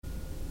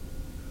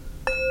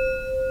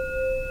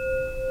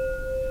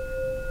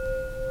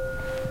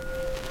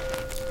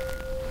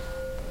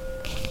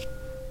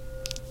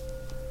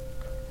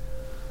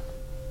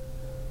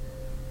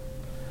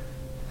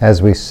As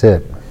we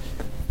sit,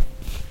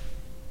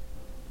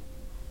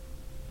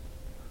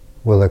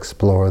 we'll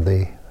explore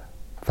the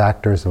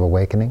factors of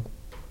awakening.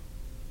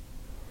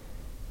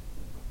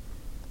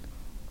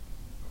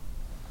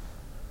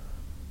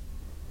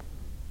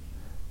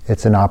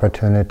 It's an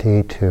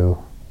opportunity to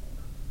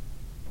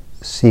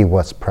see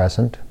what's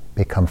present,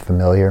 become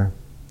familiar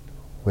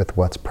with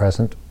what's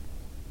present.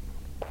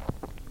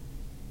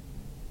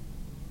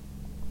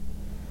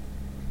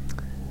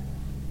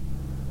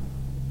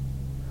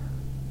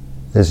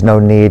 There's no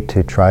need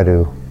to try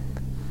to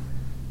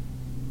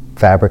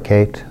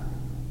fabricate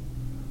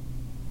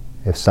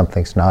if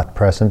something's not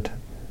present,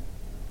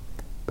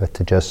 but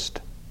to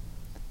just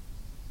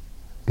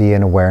be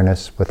in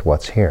awareness with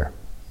what's here.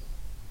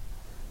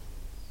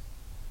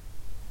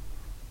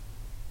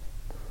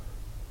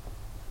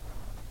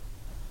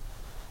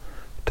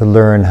 To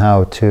learn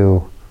how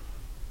to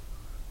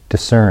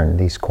discern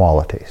these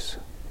qualities.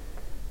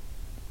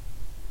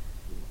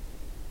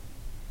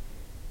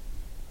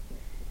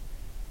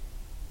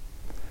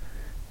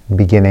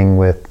 Beginning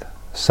with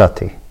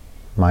sati,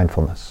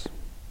 mindfulness.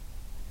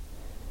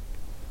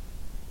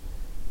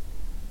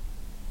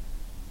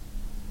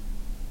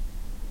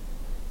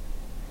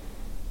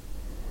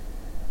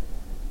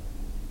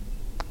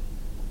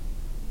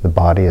 The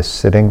body is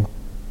sitting.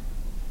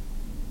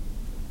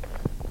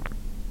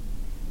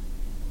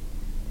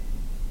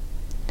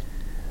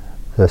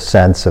 The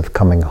sense of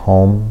coming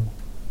home.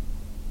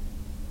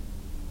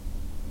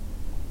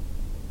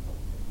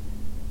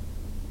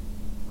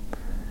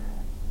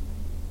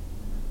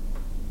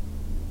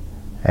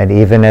 And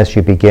even as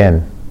you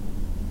begin,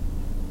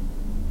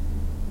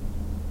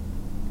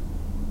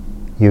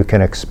 you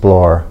can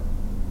explore,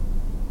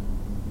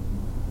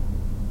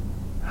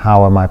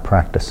 how am I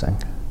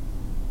practicing?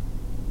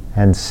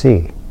 And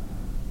see,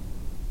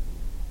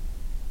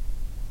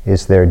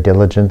 is there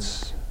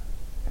diligence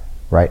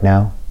right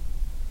now?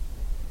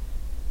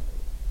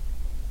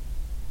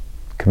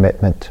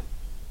 Commitment?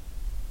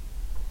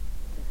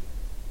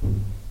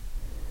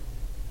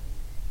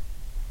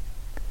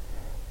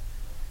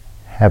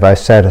 Have I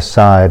set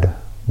aside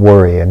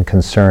worry and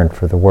concern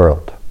for the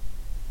world?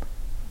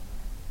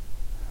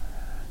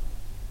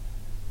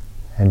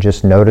 And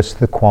just notice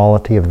the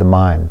quality of the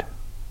mind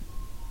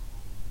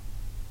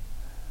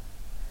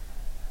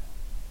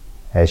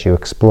as you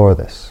explore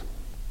this.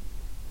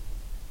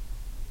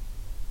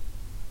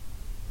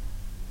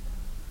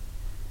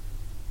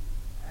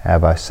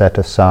 Have I set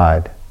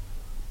aside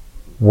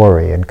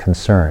worry and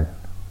concern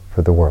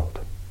for the world?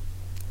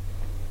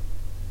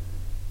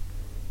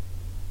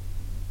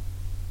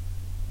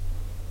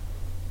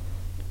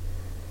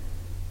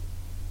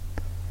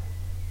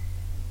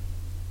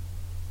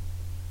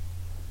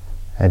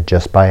 And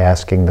just by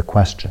asking the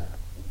question,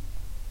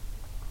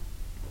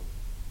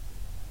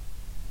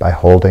 by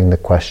holding the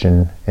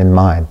question in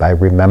mind, by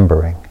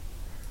remembering,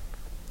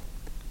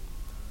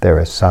 there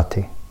is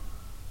sati.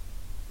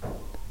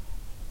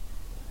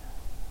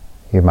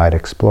 You might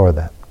explore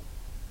that.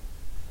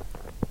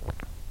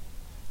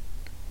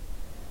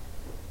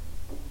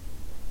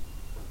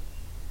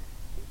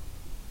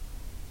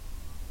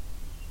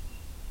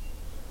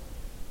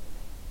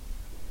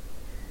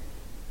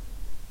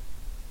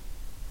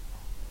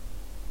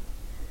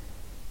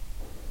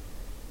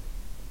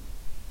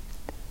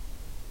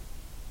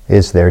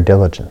 Is there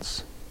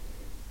diligence?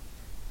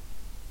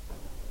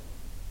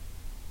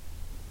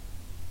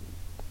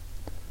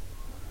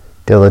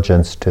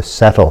 Diligence to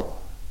settle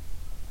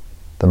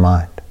the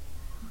mind.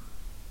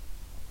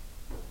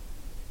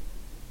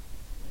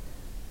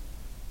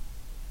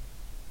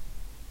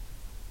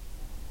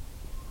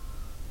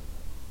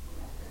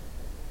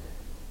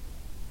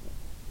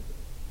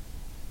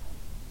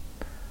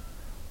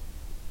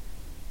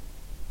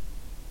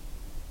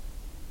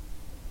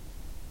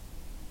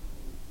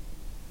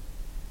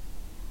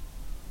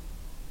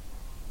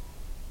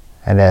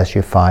 And as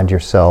you find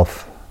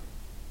yourself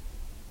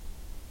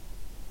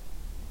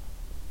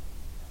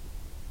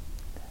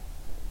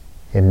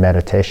in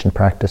meditation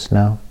practice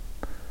now,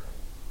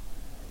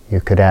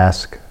 you could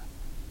ask,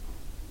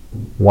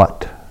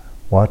 what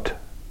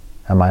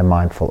am I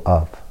mindful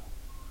of?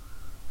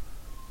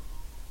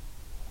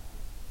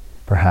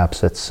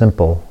 Perhaps it's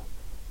simple,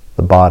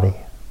 the body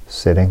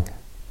sitting,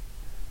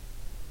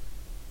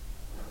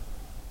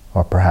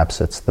 or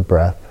perhaps it's the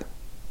breath.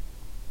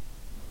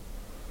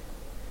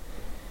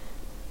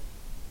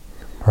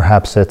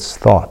 Perhaps it's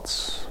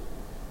thoughts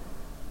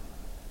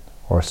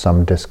or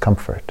some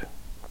discomfort.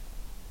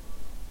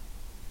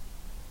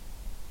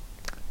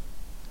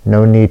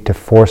 No need to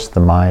force the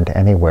mind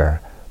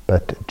anywhere,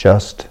 but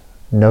just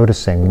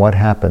noticing what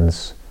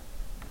happens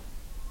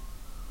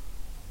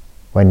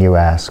when you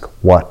ask,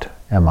 what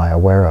am I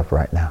aware of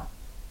right now?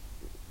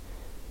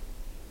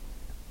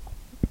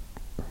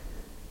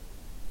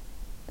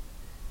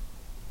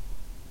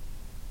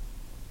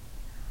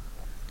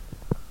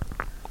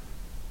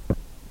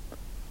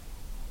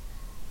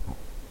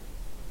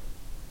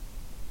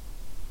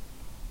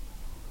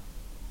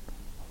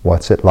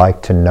 What's it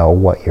like to know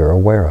what you're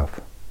aware of?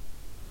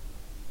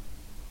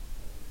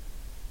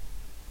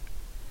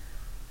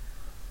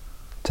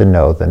 to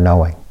know the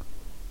knowing.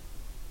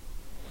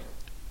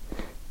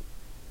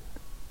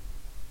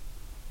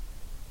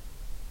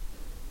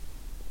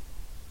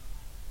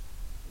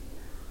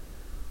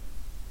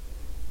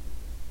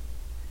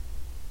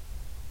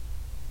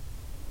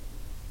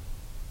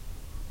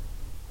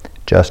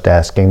 Just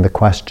asking the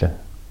question,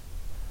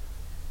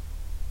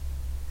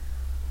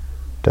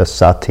 does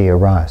sati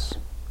arise?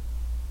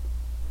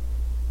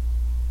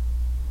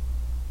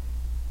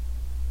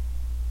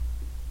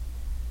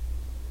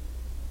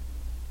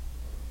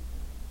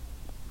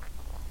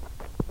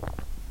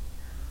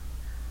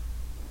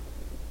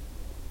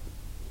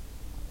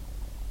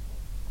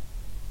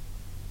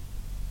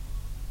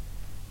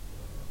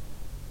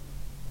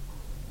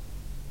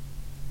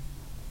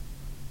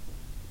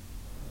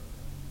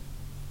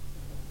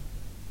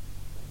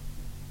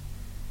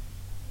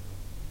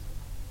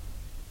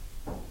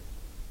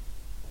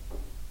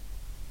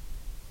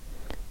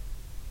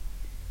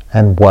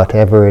 And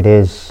whatever it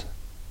is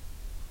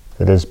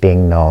that is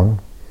being known,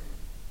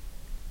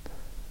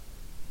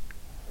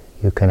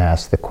 you can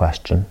ask the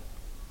question,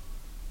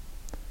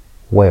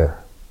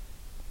 where?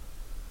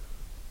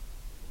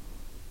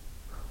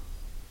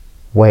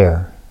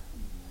 Where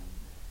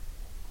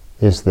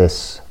is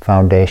this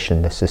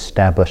foundation, this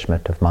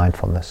establishment of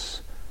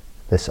mindfulness,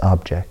 this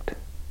object?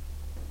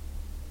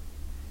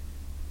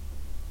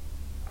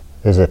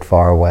 Is it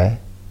far away?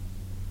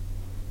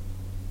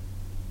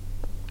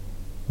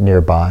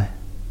 Nearby?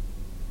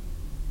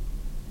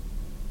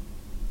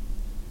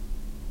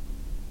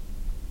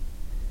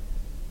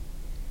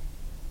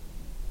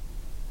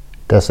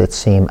 Does it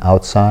seem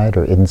outside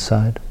or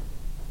inside?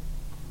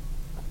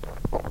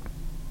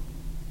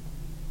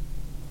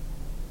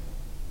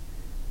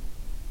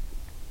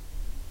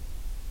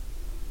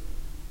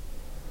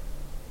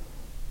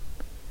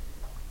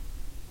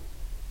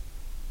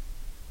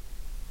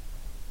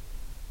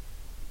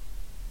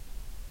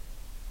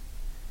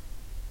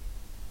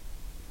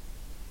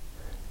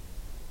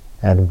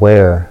 And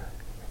where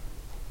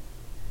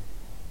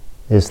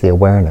is the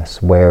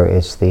awareness? Where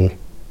is the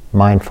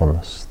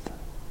mindfulness,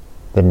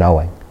 the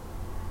knowing?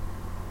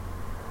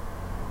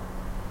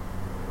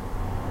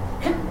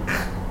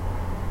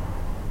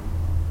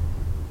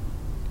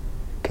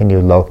 Can you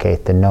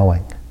locate the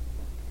knowing?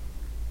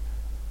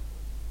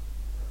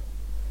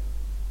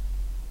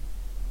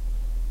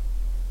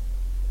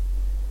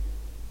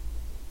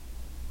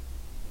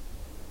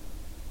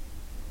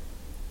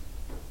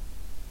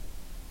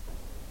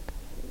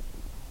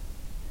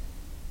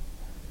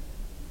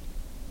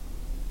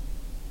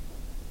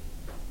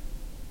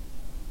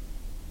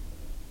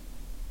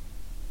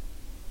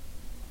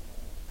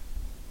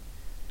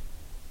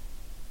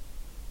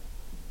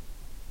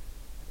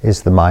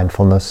 Is the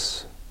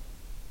mindfulness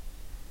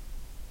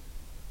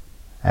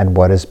and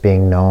what is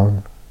being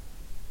known,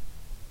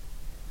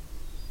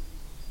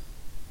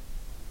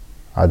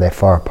 are they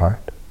far apart?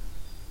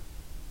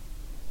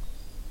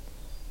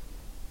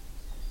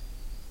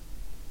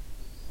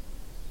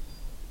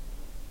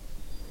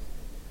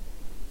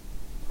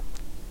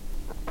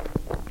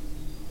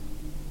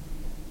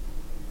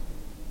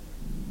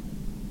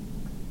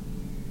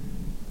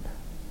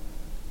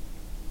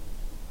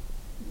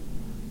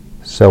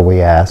 So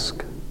we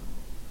ask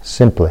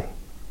simply,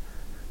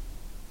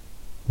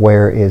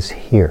 where is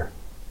here?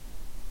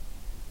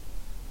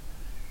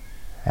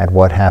 And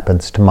what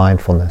happens to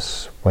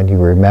mindfulness when you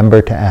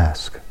remember to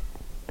ask,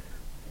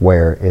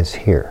 where is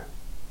here?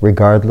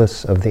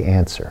 Regardless of the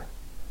answer,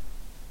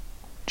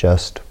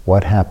 just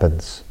what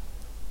happens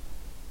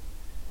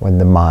when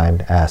the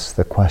mind asks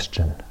the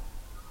question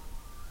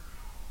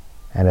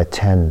and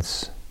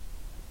attends.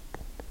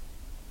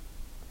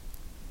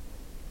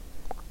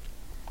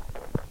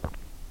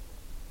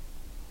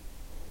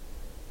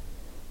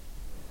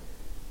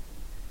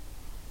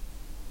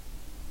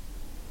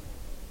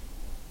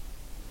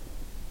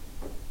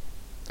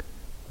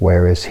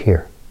 Where is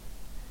here?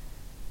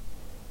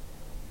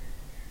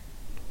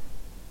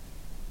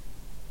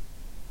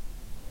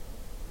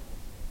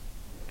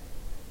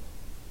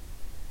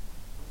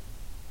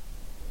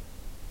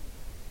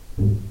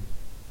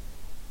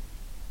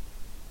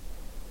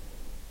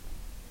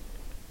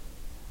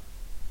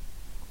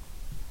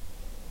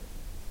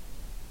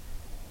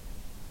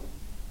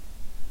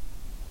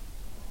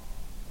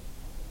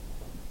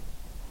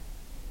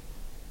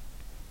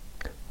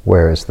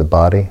 Where is the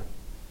body?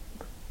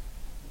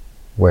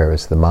 Where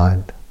is the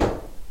mind?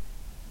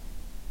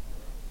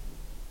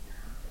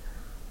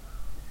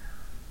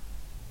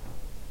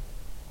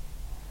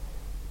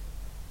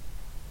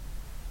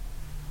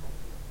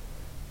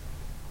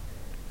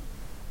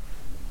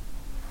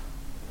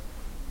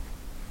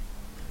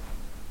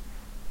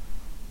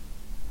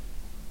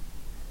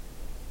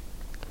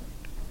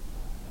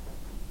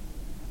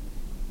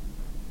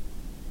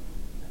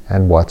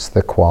 And what's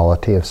the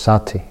quality of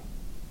sati?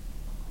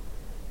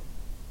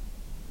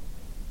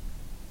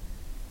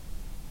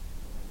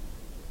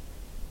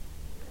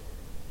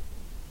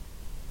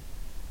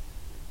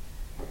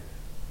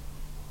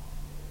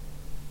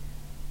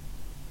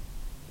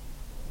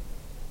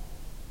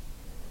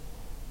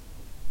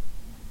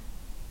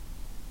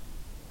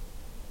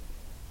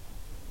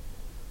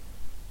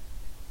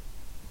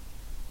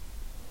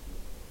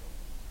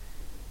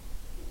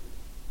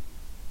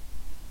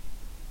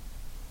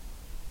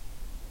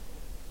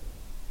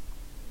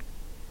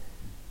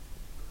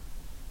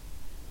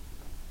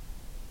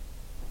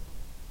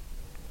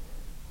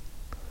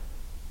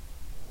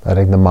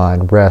 letting the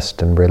mind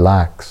rest and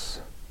relax,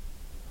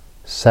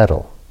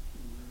 settle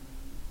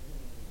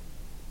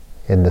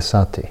in the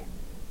sati.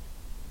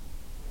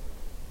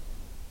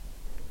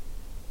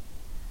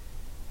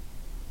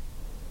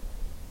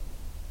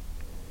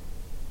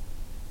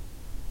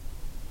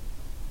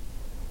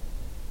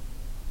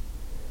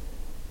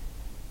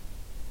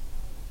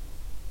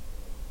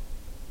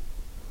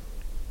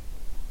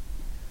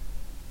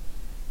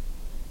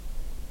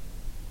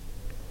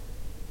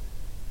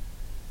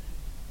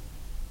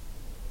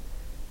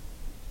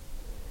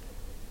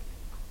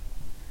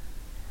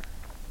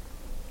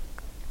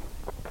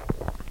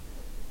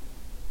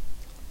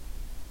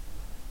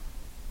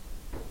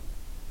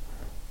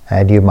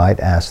 And you might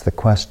ask the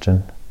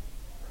question,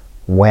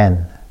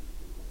 when?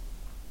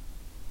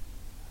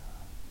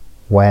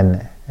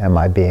 When am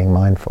I being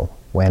mindful?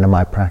 When am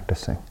I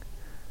practicing?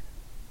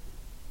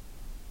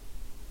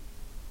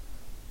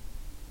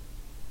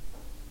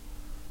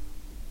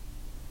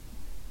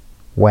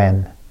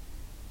 When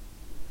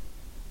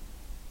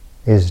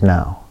is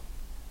now?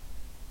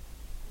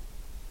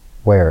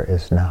 Where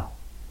is now?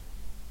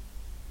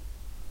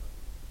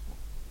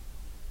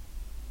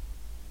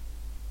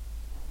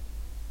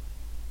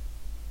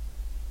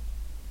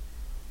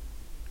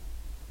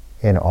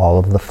 In all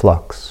of the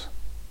flux,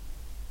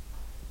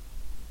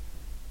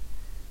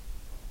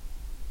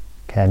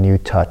 can you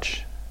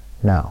touch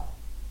now?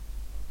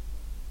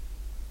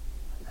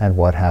 And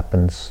what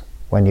happens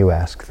when you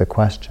ask the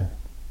question,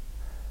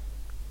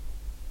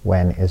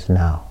 when is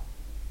now?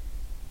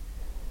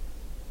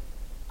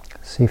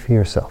 See for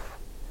yourself.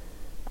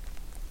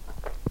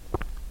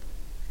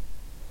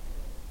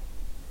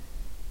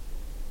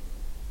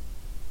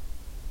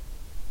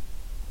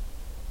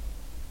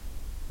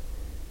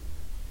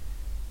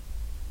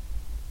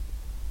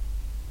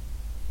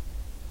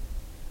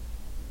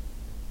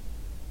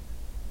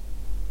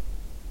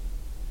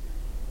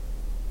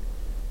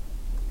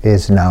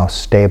 Is now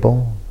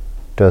stable?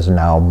 Does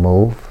now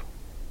move?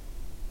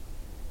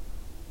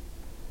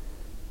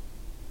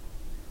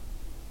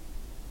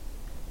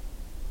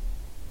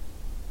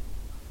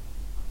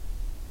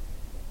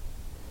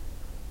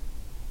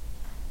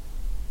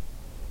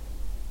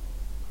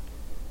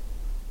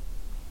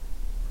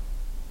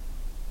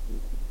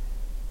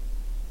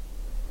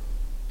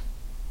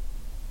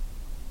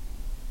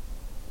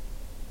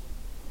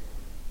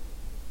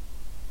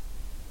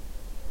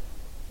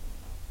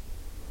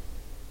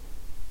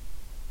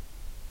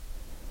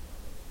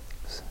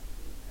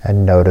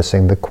 And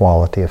noticing the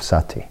quality of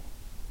sati.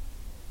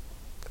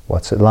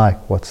 What's it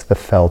like? What's the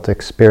felt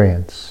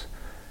experience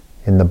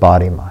in the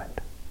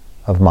body-mind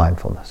of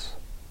mindfulness?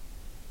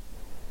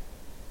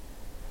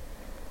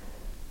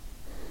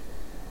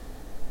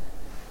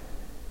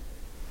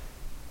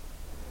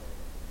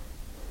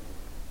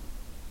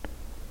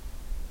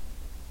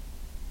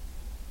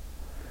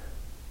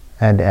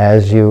 And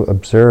as you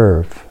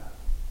observe,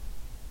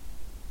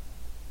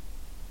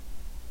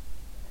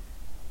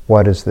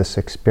 what is this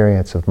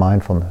experience of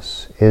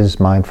mindfulness? Is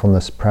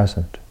mindfulness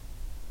present?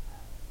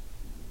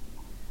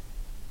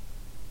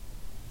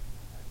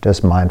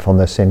 Does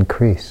mindfulness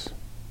increase?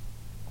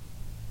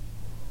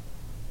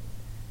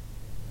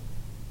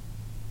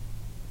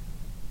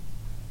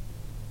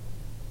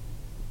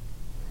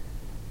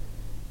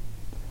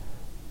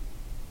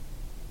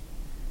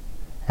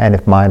 And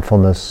if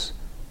mindfulness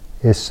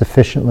is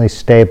sufficiently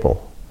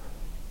stable,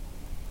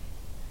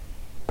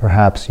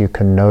 perhaps you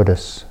can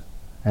notice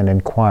and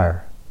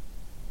inquire,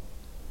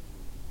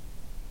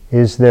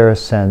 is there a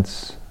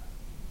sense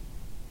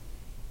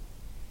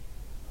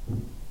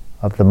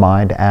of the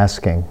mind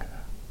asking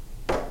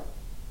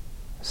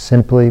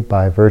simply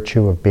by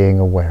virtue of being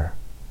aware,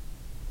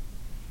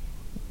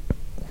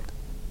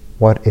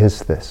 what is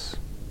this?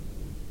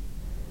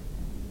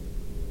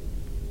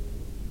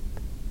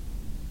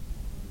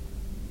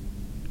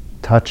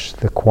 Touch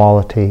the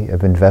quality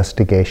of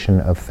investigation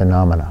of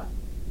phenomena,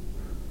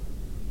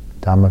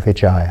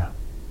 Dhammavijaya.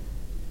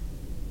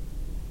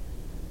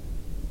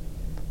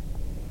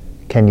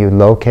 Can you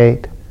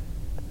locate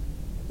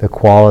the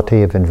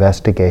quality of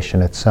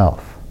investigation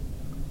itself?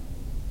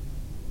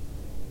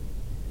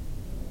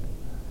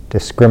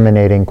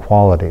 Discriminating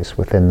qualities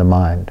within the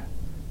mind.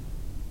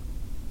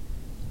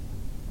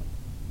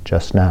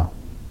 Just now.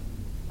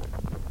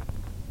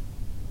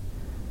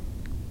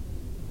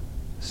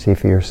 See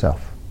for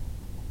yourself.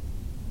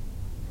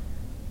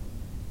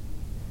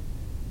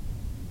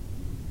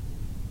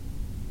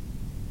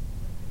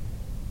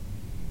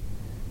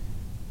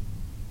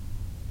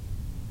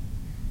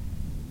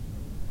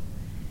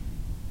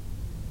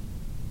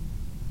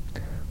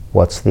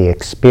 What's the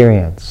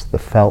experience, the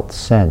felt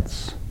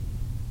sense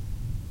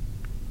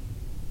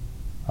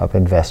of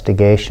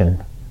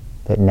investigation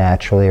that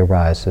naturally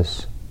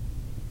arises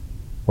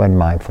when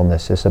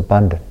mindfulness is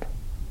abundant?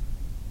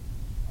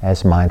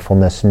 As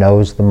mindfulness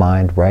knows the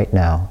mind right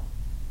now,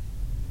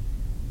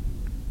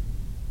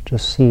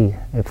 just see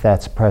if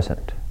that's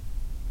present.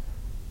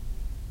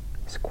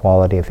 This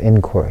quality of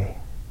inquiry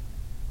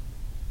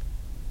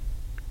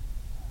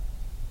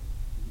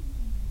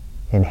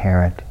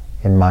inherent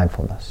in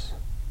mindfulness.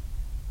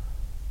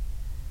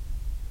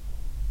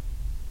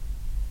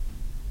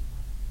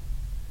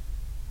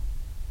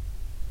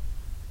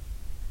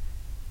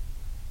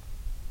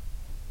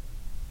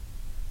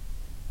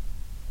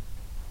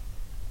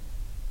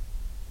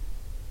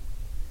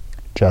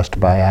 Just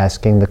by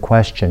asking the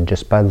question,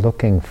 just by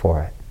looking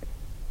for it,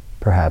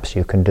 perhaps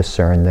you can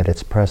discern that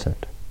it's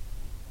present.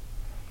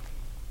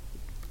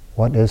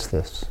 What is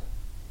this?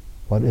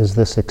 What is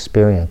this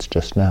experience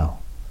just now?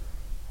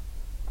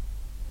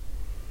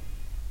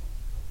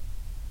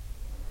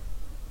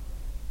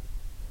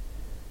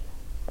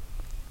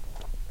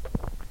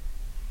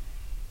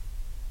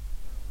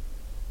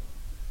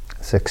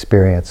 This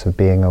experience of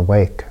being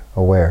awake,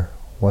 aware,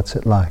 what's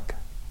it like?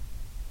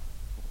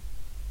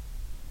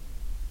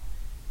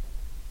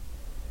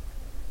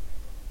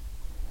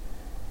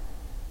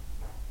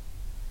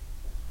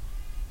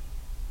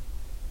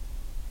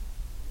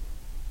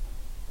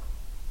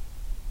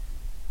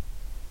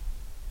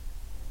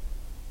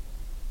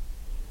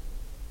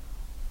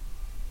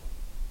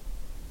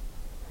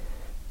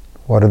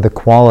 What are the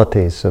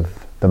qualities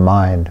of the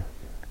mind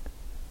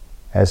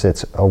as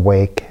it's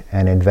awake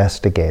and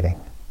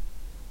investigating,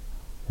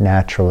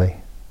 naturally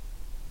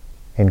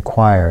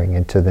inquiring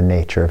into the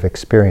nature of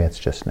experience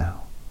just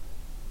now?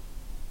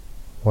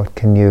 What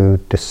can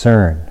you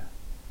discern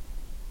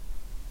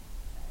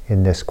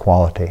in this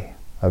quality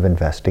of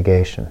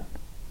investigation?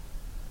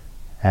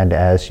 And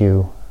as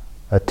you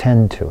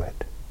attend to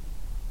it,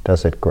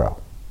 does it grow?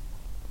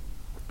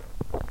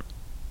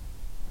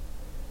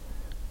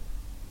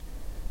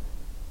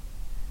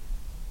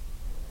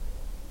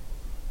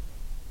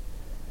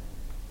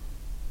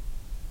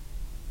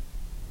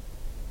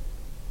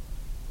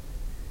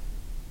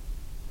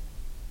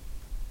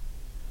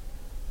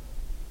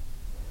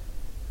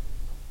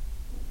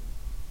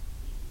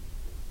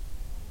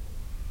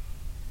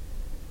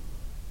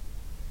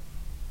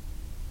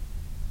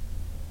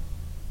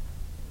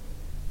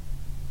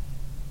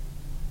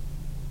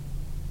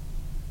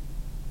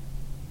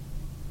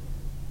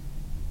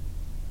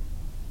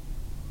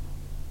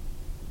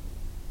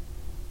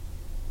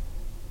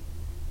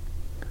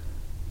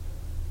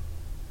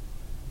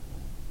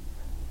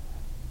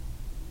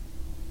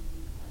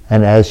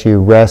 And as you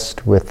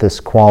rest with this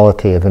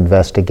quality of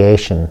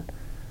investigation,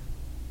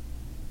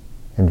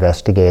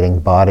 investigating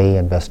body,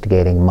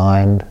 investigating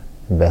mind,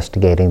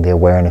 investigating the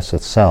awareness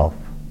itself,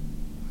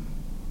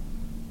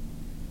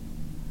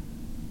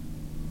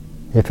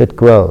 if it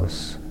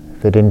grows,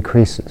 if it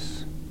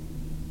increases,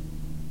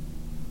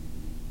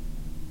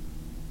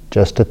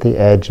 just at the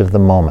edge of the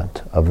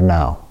moment of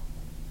now,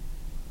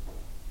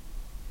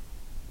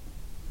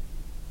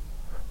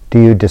 do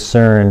you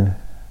discern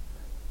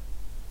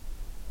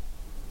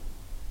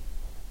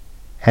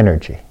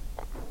energy,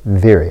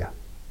 virya,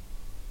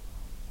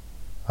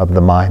 of the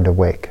mind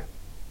awake?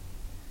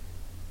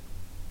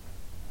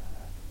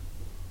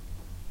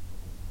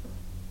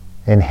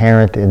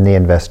 Inherent in the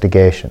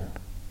investigation,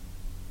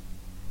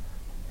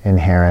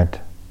 inherent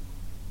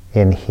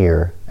in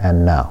here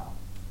and now.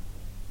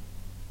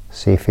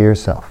 See for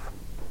yourself.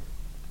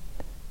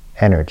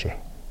 Energy,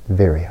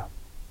 virya.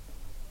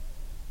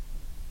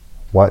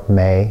 What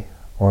may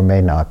or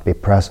may not be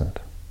present?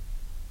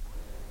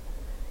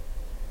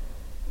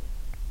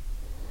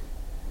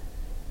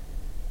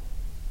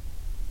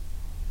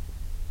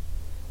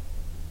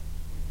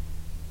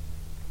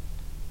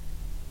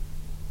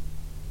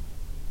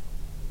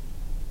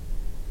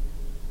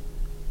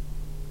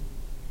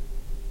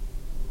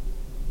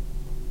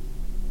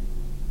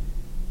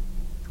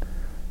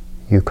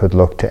 You could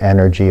look to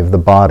energy of the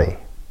body.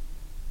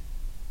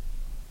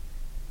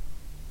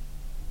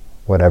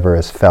 Whatever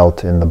is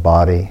felt in the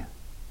body,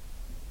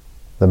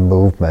 the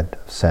movement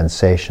of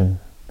sensation.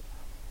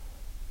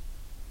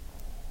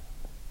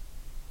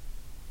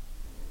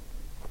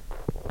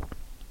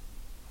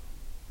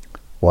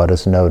 What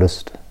is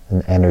noticed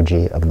in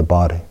energy of the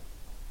body?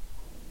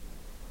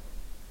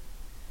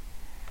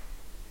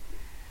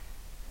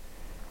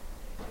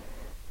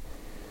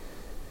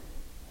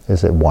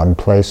 Is it one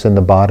place in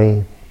the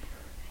body?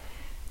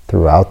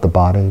 Throughout the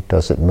body?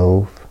 Does it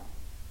move?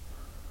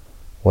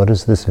 What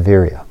is this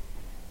virya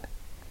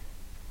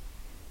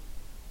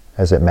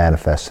as it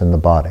manifests in the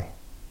body?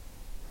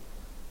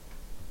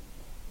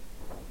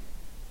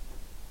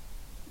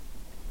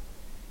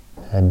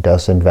 And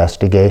does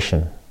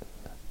investigation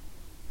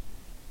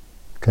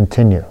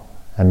continue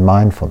and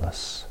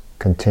mindfulness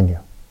continue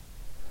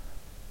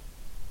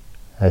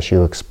as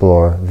you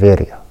explore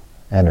virya,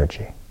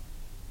 energy?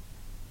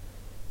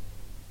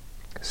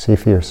 See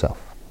for yourself.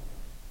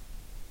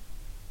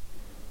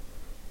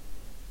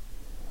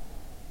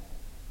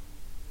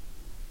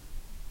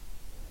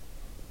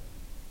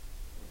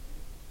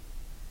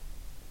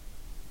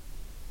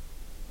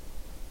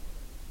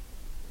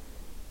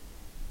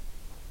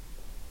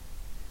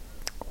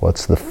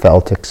 What's the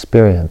felt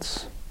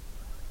experience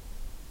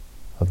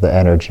of the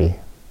energy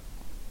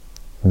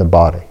in the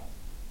body?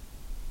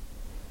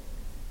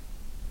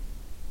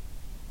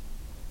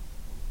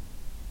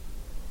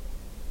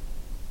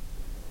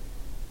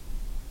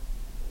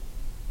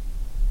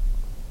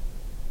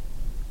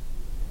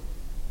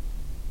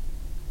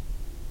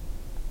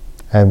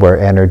 And where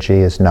energy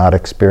is not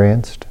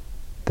experienced,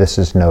 this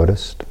is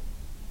noticed.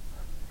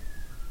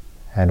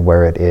 And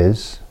where it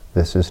is,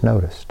 this is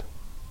noticed.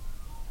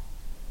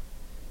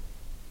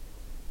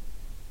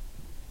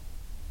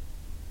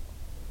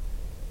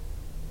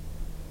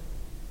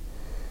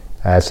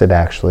 as it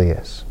actually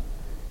is.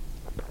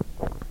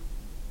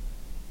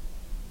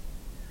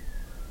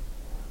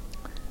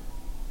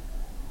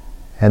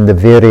 And the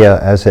virya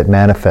as it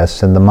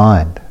manifests in the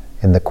mind,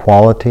 in the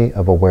quality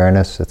of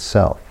awareness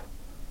itself.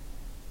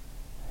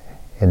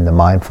 In the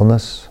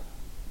mindfulness,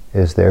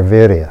 is there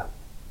virya?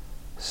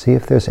 See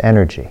if there's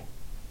energy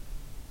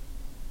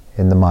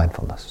in the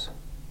mindfulness.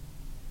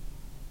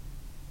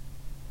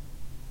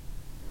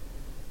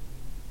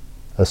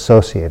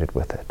 Associated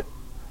with it.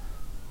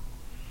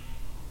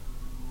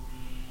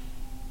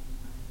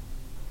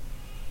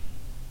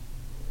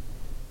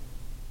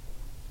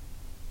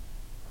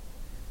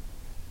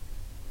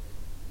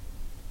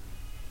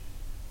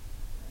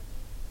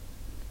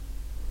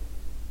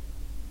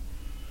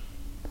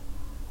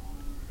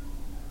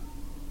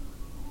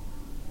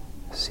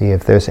 See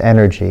if there's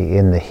energy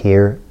in the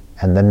here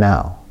and the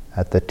now,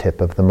 at the tip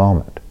of the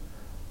moment.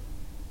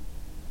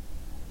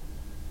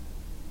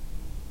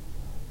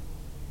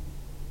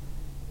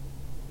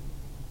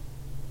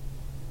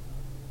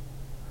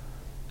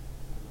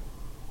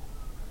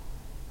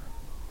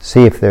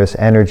 See if there's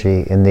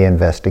energy in the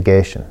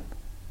investigation,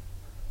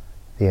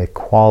 the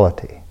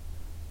quality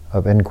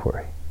of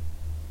inquiry,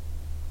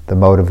 the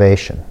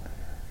motivation,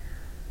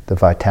 the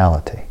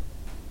vitality.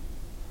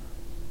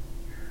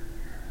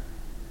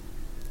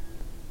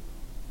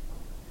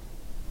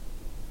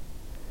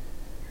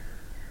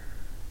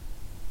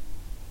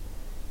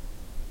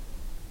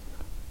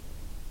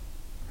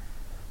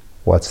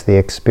 What's the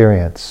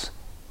experience,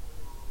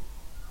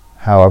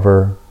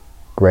 however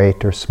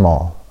great or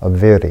small, of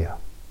virya?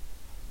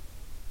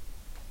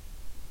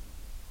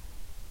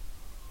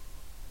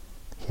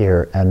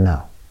 Here and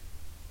now.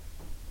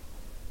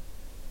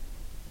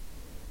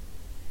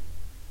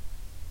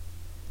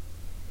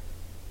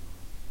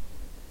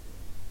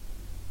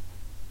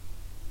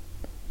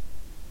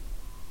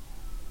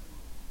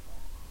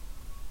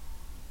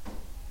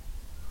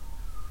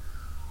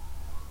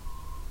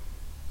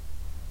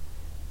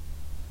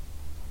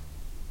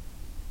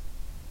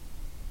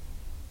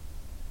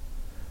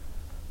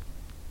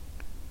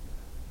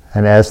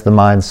 And as the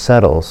mind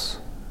settles,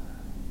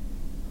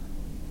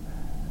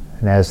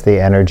 and as the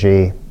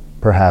energy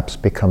perhaps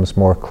becomes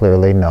more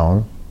clearly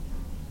known,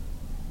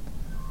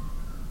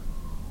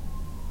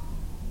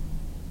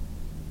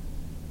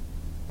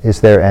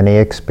 is there any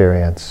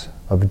experience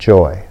of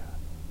joy,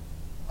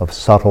 of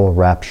subtle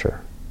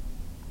rapture?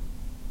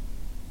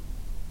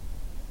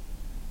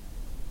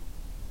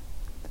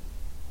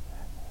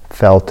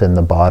 Felt in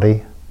the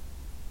body?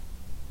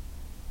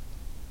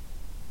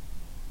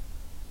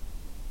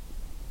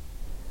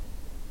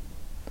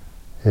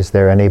 Is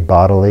there any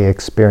bodily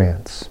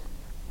experience?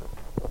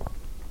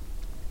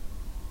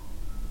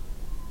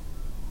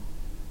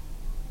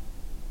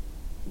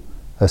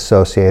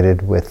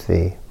 Associated with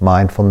the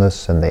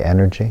mindfulness and the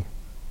energy?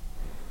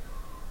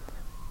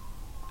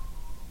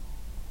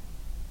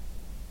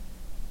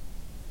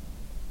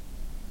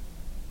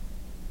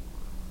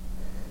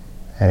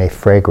 Any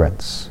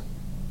fragrance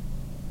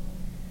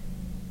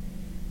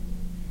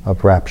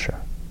of rapture,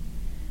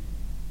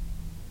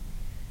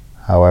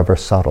 however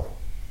subtle?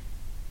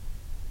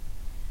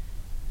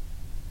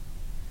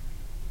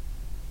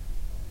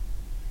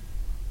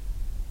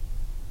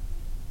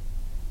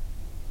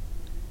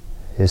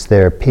 Is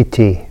there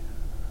piti,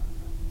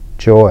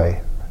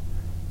 joy,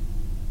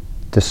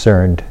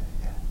 discerned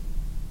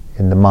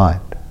in the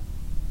mind,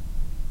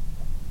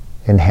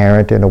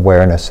 inherent in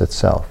awareness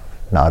itself,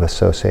 not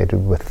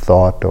associated with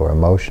thought or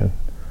emotion?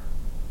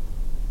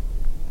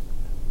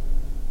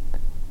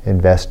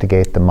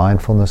 Investigate the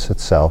mindfulness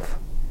itself,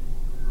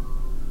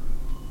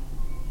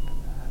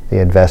 the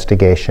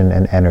investigation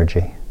and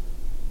energy.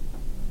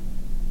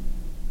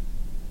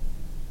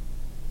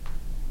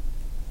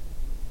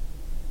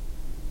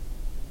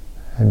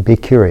 And be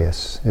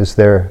curious, is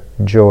there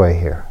joy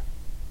here?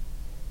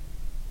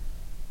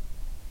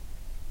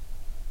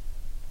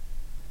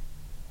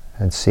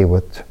 And see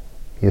what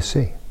you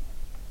see.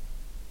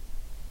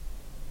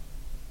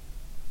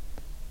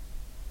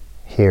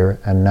 Here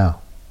and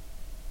now.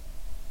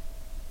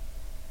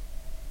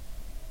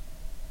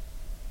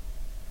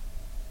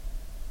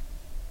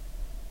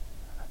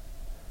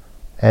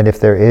 And if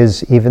there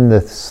is even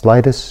the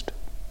slightest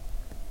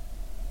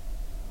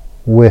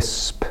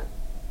wisp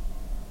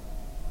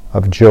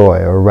of joy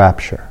or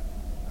rapture,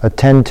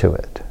 attend to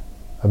it,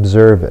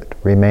 observe it,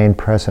 remain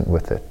present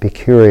with it, be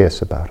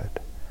curious about it,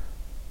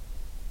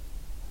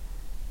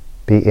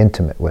 be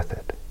intimate with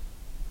it.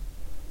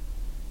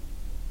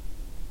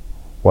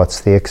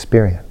 What's the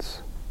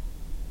experience?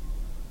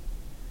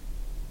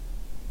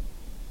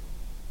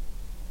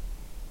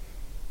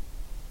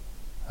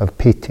 Of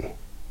piti,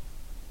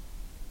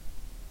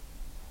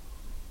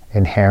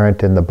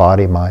 inherent in the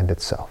body-mind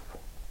itself,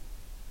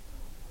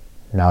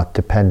 not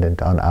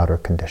dependent on outer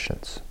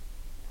conditions.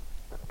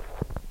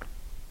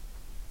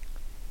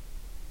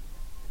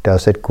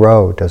 Does it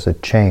grow? Does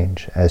it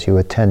change as you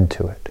attend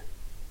to it?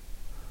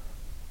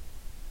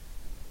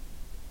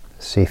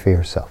 See for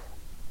yourself.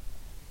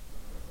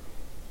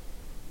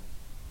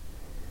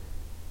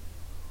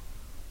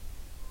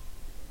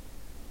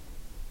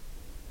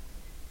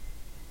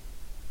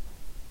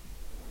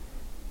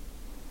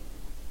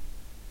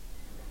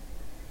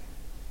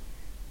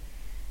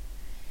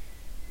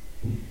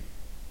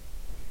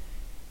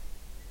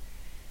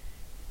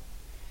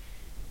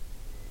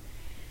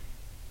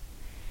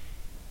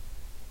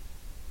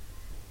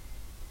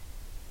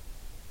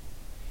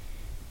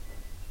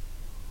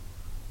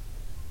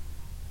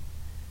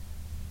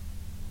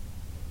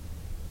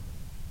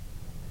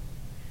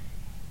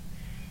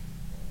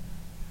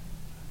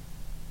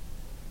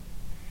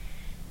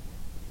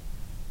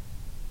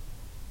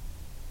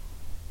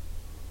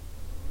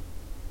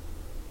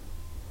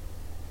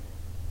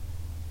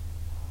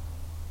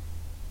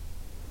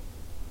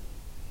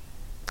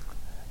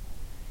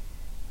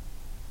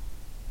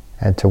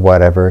 And to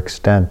whatever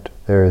extent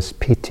there is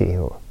piti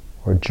or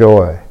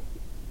joy,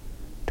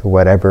 to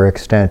whatever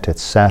extent it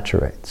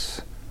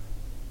saturates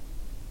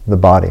the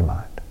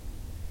body-mind.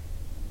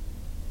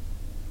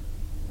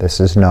 This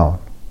is known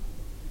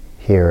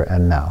here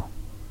and now.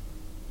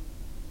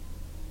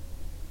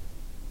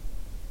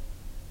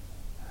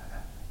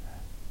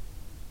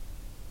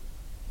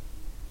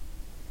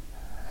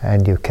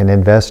 And you can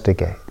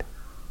investigate.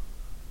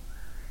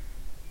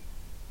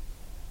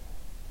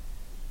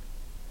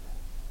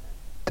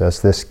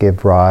 Does this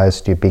give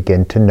rise? Do you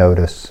begin to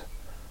notice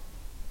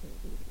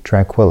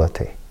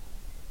tranquility,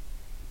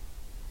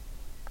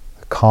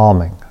 the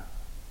calming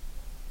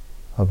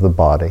of the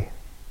body,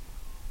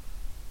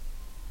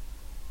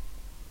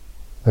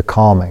 the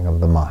calming of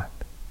the mind?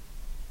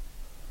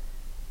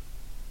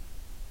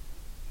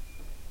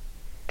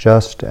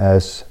 Just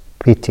as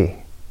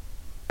piti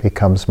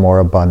becomes more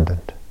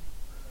abundant,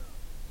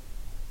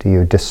 do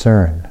you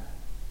discern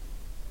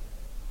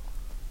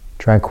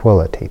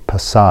tranquility,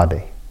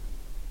 passaddhi,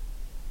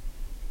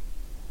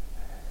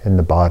 in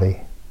the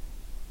body,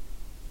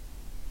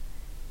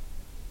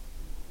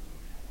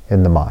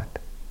 in the mind?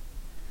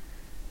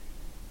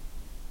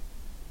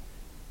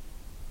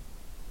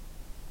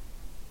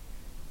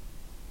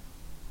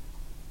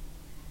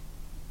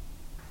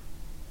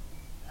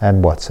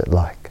 And what's it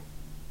like?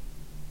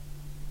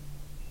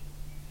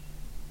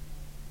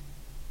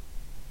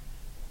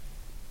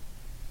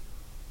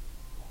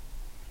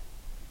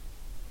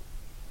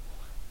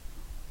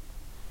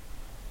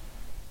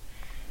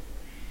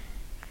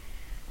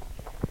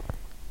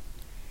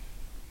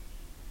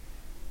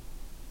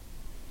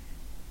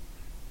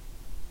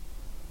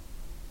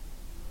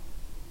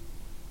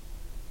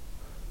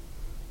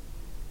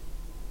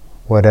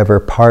 Whatever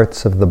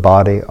parts of the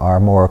body are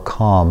more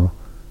calm,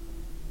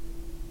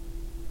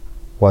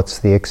 what's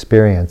the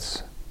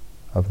experience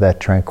of that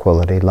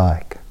tranquility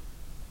like?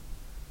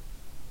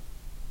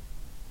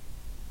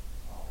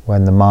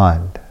 When the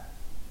mind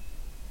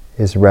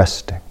is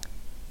resting,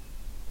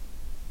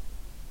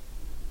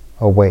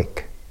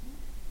 awake,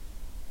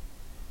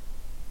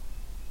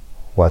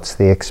 what's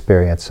the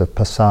experience of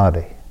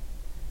passaddhi,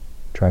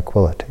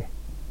 tranquility?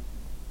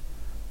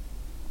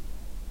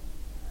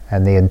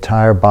 And the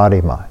entire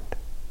body-mind,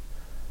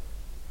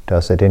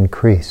 does it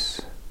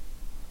increase?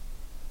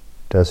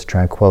 Does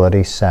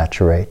tranquility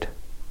saturate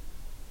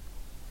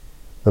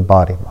the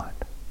body-mind?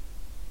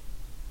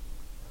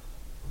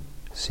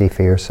 See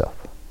for yourself.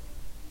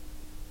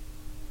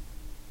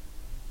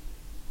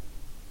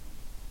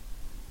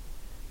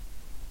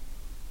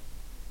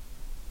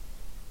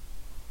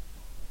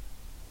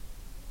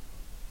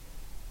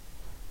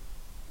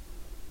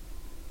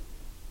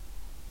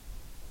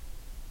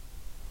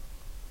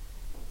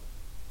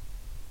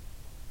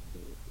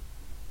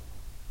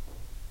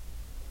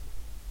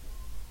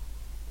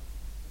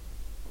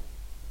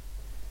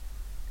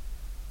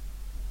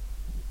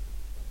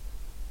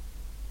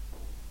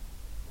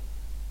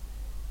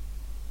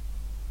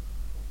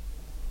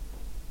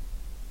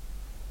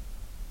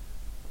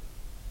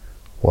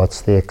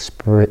 What's the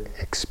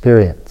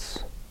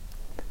experience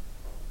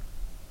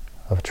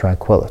of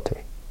tranquility?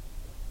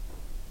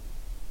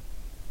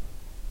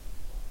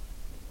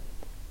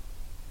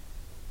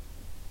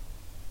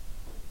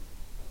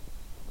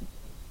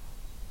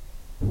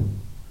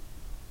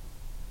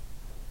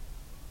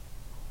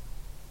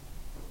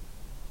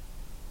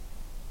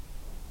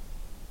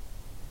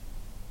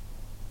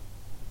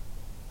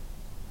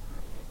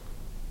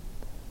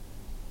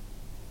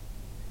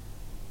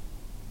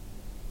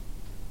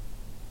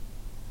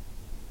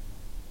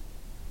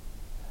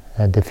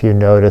 And if you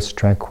notice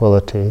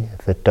tranquility,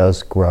 if it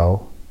does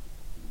grow,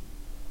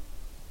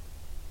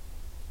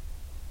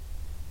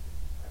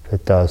 if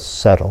it does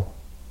settle,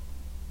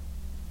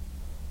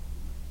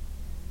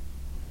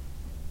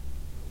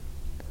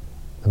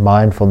 the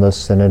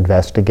mindfulness and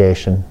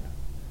investigation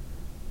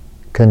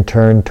can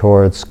turn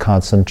towards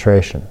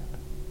concentration.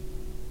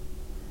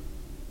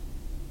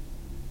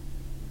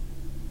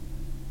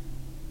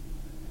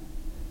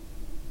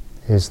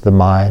 Is the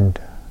mind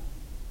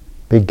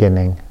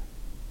beginning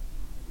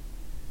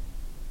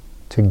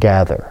to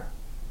gather?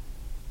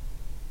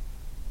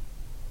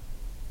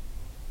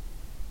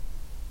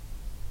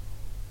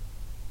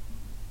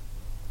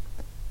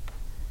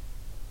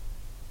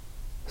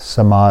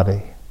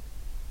 Samadhi.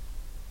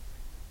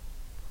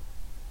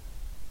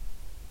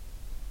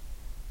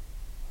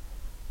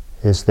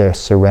 Is there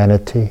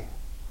serenity?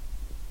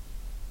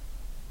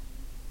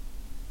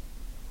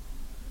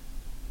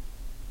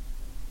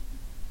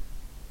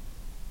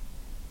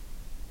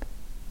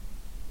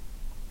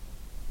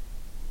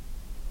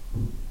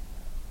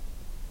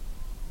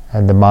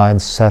 And the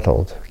mind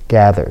settled,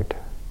 gathered,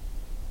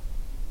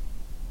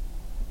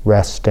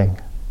 resting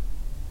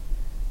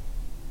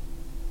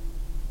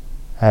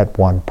at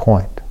one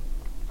point.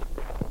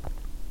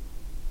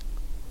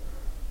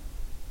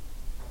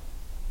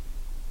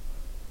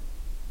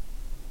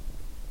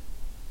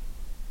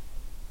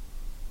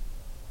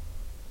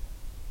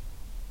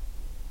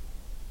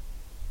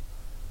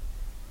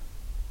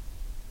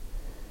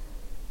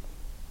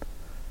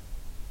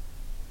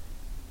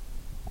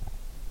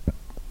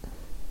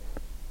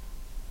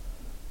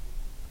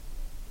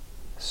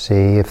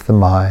 See if the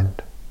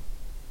mind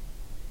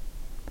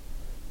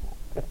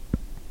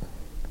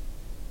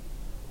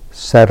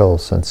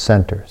settles and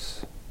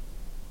centers.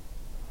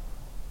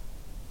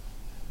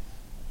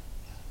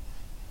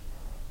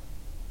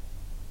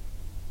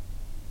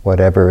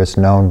 Whatever is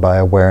known by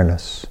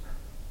awareness,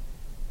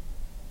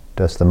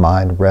 does the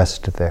mind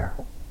rest there,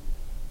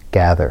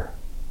 gather?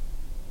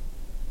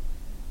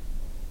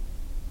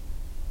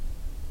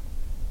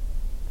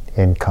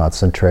 In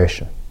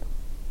concentration,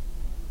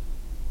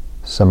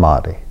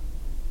 samadhi.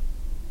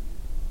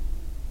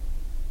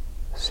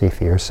 See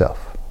for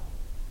yourself.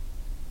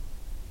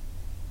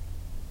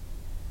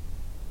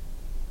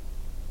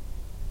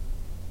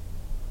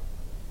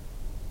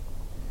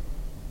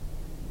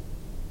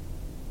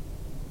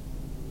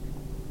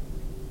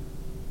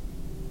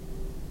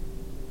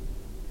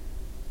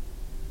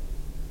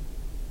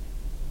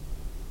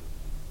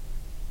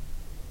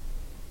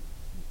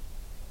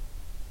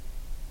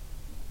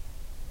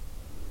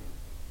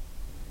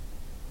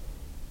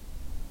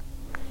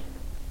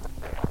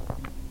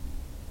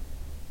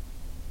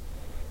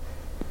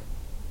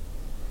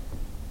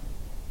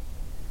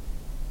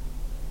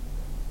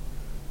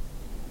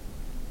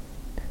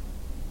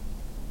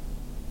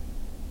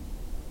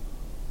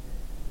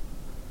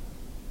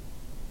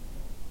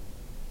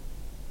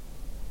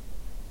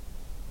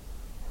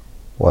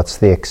 What's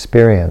the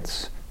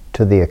experience,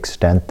 to the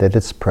extent that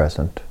it's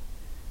present,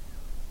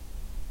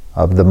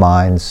 of the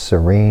mind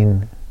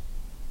serene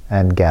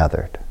and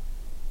gathered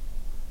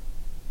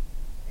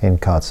in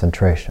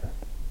concentration?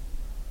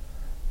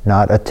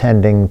 Not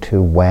attending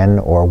to when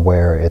or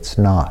where it's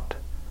not,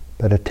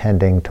 but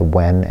attending to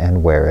when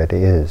and where it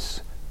is.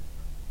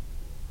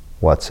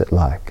 What's it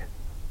like?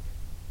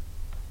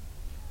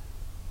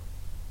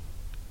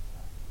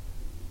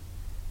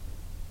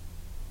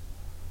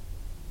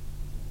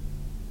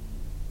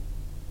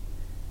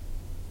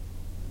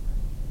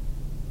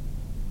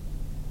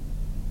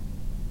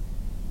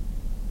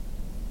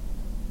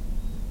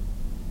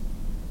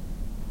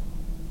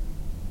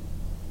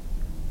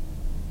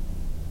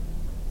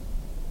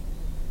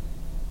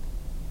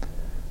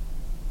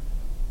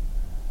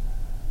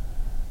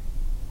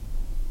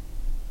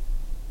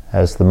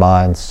 As the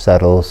mind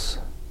settles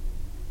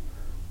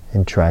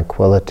in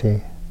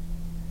tranquility,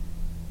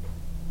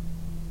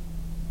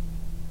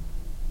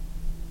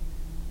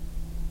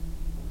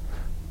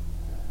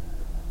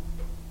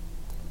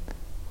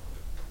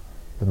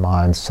 the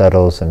mind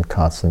settles in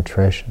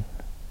concentration,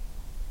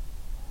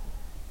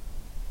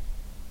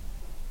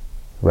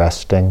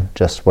 resting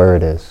just where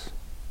it is,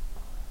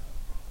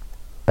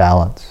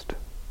 balanced.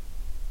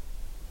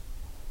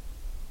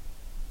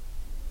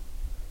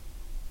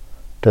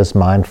 Does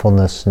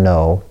mindfulness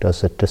know,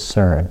 does it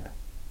discern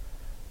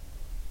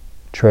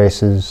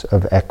traces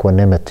of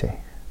equanimity?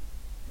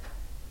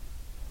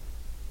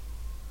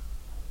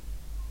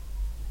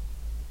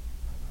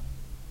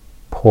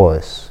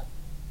 Poise.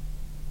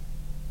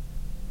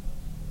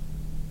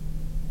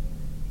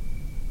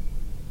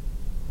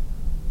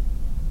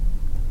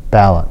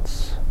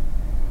 Balance.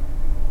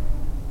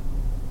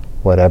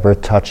 Whatever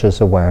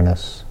touches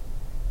awareness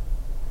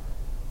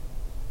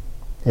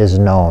is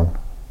known,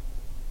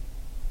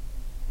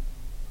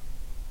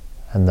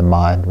 and the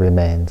mind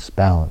remains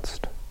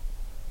balanced.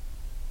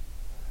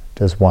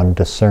 Does one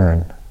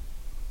discern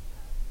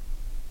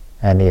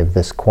any of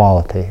this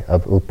quality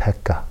of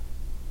upekkha,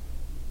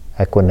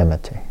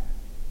 equanimity?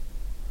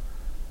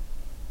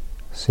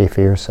 See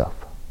for yourself.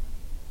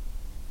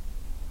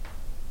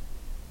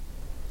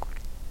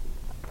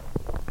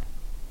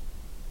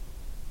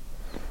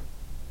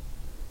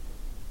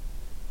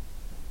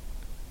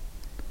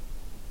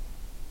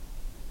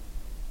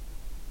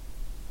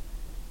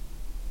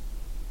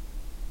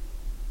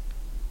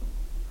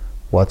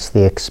 What's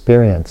the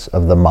experience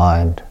of the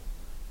mind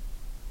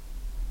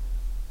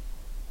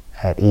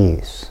at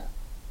ease,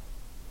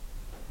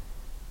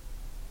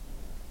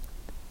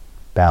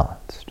 balanced?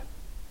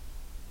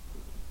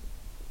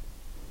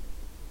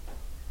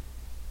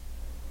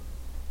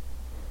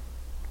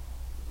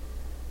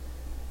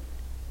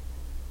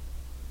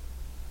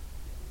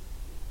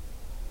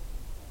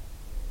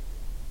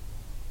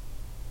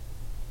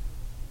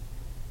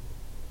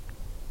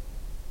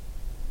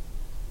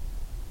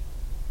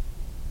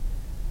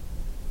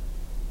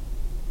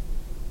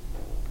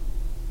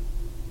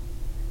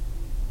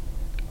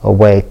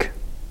 Awake,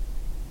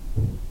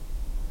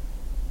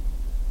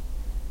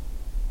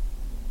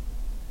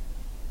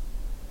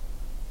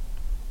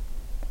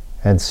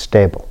 and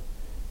stable.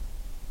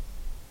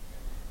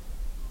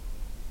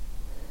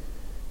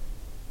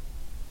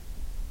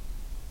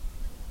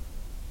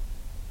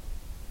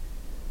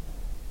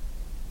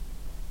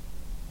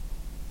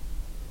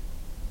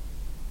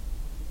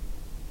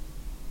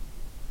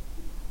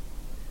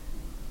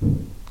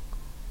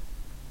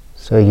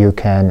 So you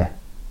can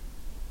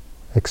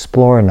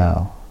explore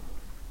now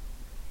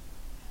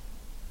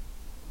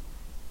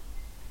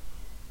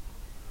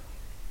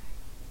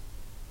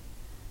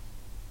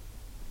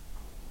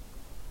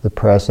the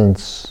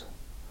presence,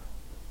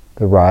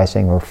 the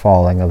rising or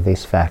falling of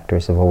these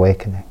factors of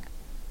awakening,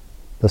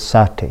 the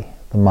sati,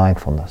 the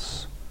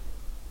mindfulness,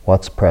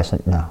 what's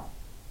present now.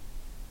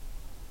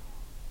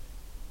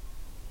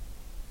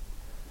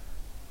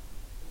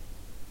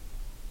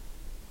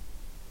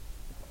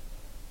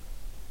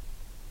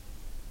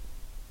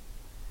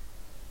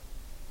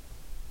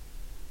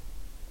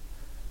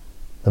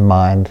 The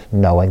mind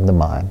knowing the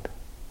mind.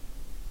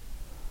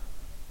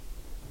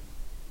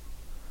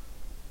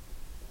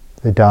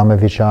 The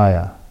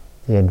Dhamma-vichaya,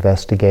 the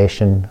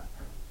investigation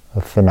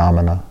of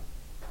phenomena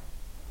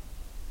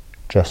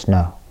just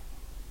now.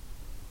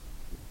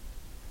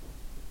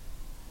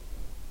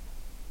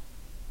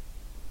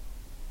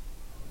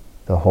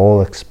 The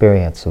whole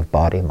experience of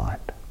body-mind.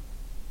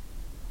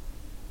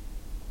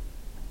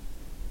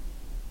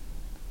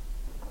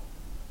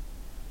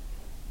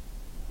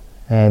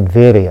 And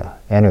virya,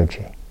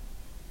 energy.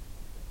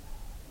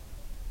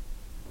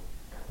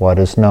 What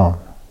is known?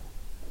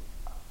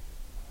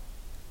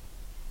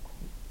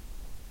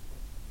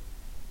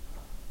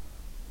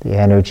 The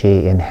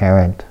energy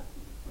inherent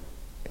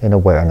in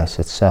awareness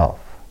itself.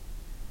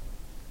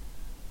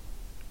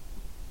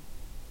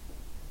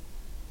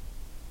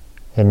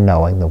 In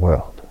knowing the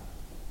world.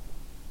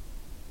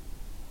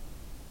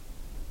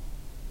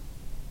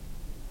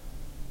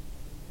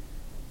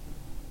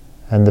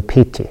 And the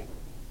piti,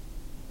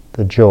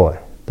 the joy,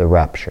 the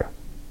rapture.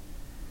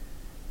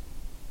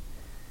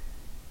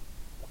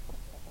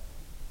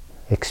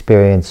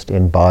 Experienced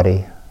in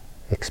body,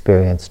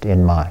 experienced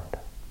in mind.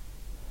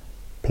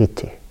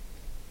 Piti.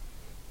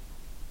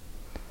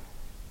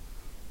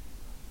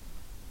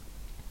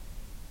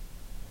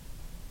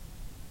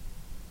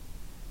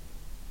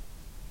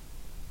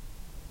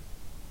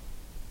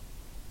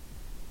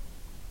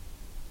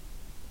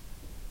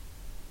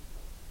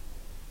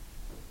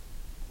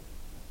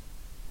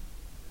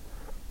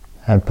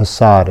 And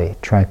passaddhi,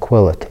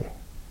 tranquility.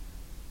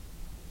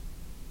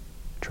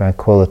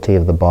 Tranquility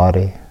of the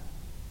body,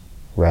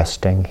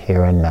 resting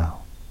here and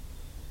now.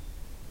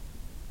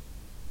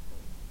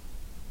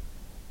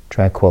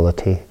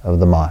 Tranquility of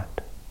the mind.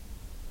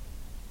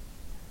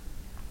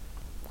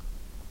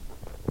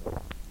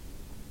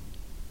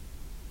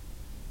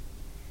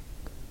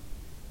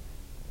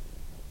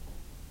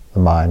 The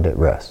mind at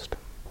rest.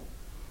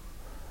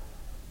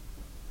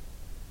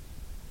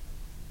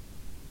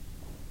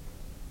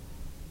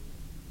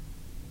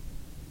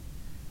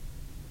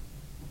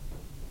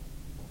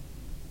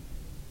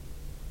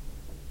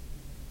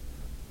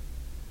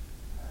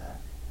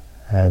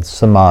 And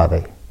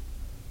samadhi,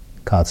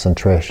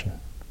 concentration.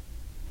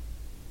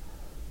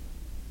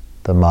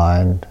 The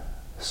mind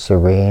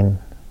serene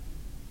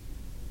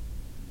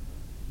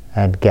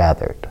and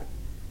gathered,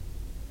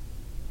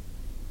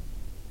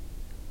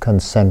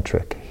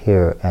 concentric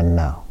here and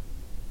now.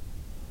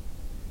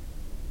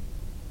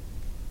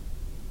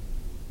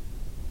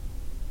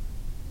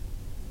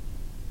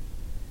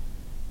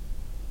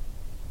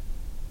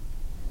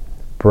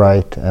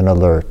 Bright and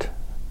alert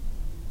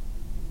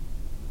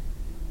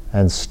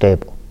and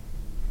stable.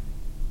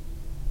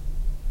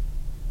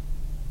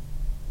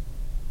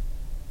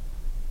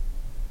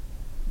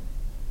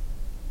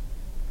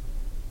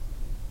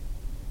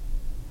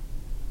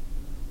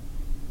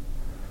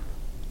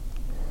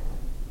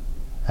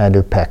 And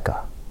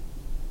upekkha,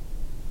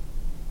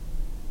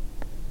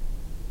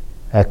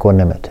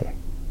 equanimity.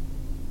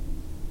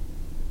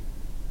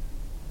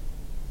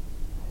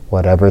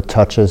 Whatever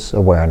touches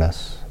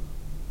awareness,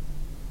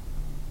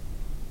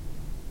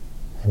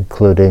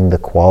 including the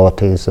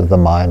qualities of the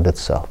mind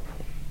itself.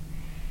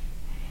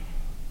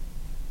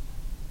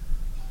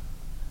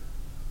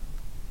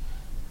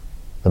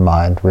 The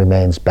mind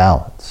remains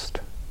balanced,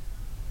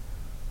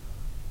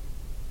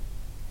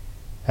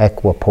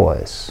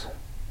 equipoise,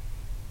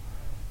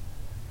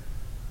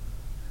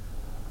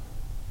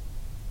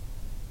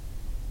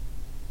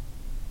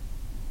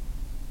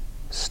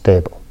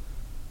 stable.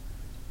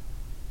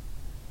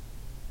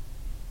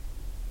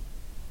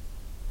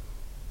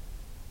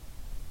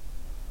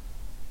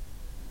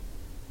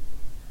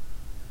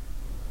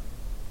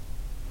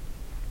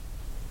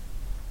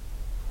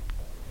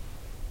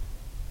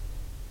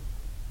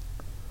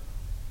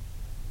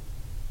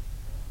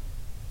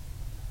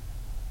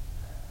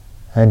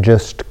 And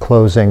just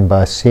closing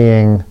by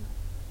seeing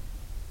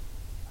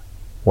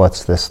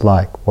what's this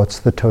like? What's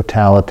the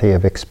totality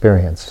of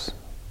experience?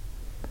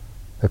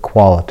 The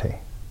quality.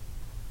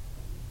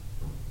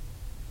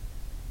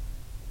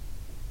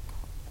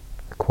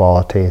 The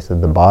qualities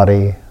of the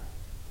body,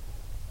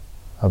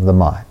 of the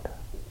mind.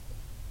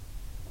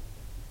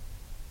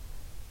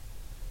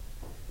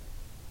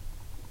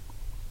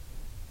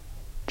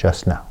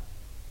 Just now.